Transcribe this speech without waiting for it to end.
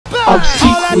All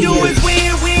I do is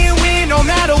win, win, win, no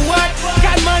matter what.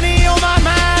 Got money on my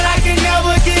mind, I can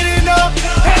never get enough.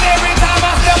 And every time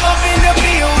I step up in the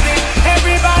building,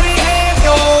 everybody hands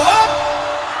go up.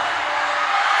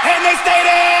 And they stay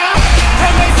there,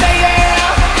 and they stay there,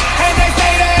 and they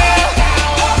stay there.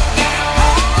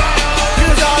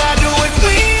 Cause all I do is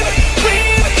win,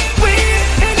 win, win.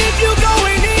 And if you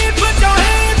going in, put your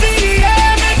hands in the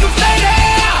air, make them stay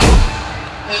there.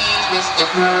 Mr.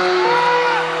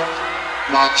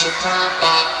 Watch your time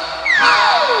back.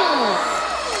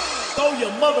 Throw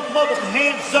your mother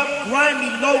hands up, grimy,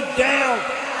 low down,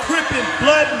 crippin',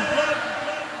 bloodin',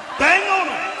 bang on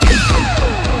them.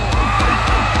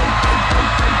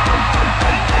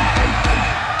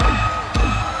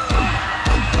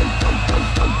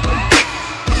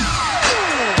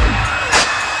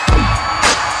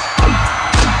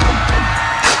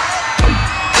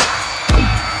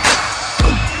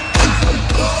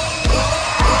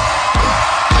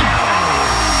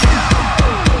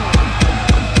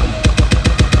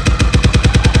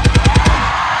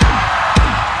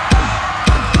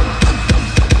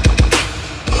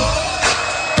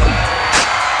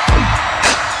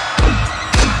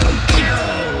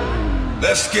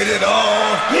 Let's get it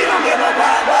on. We don't give a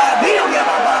fuck, we don't give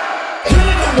a fuck. Get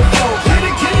it on the floor, get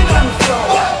it on the floor.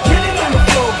 Get it on the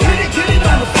floor, get it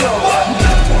on the floor. You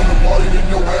just wanna party, then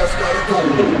your ass gotta go.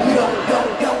 We don't.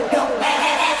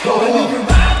 Go and then you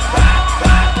rock.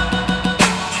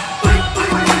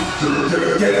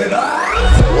 Get it up.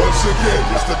 Once again,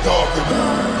 it's the darker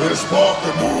moon. It's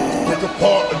sparking moon. Pick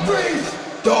apart and raise.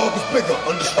 Dog is bigger,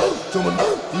 understood. To an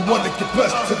earth, we want to get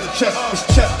best to the chest. It's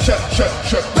chest.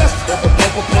 Best of a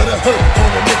bubble, put a hurt on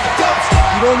the nigga dubs.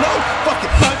 You don't know? Fuck it,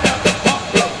 find out the pop.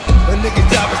 A nigga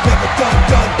job is never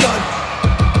done.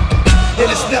 And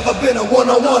it's never been a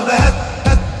one-on-one, man.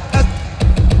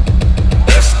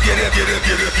 Let's get it. Get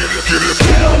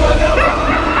on whatever.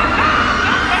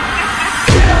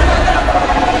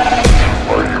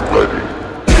 Are you ready?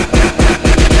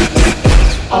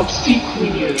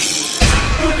 Obsequious.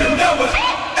 You can never,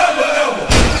 ever.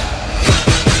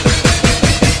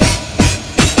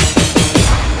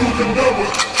 You can never.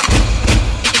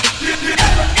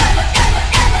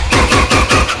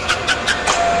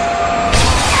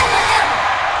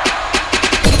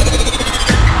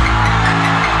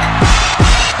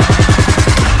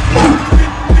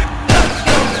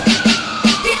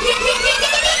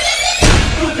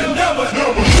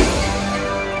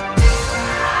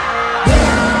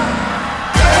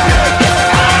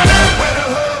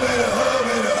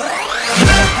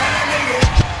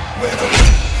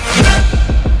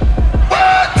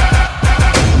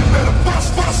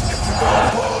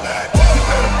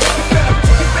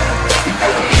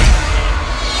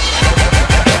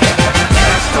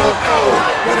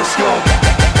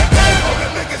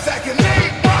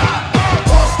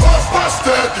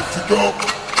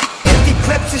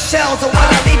 Shells are what I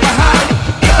leave behind.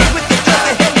 Guns with the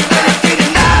drugs that hit me when it's 3 to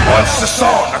 9. Once it's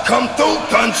on, I come through,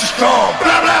 guns are strong.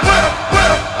 Blah, blah, where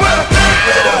the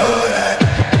hood at?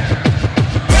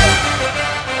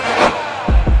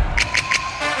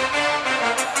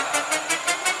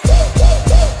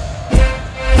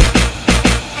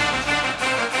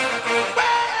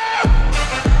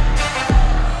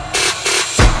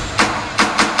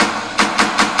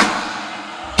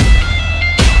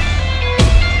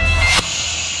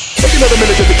 Another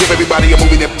minute just to give everybody a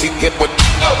movie that we hit with.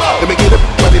 Let me get it,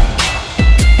 run it.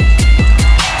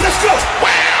 Let's go.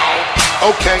 Wow.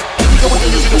 Okay.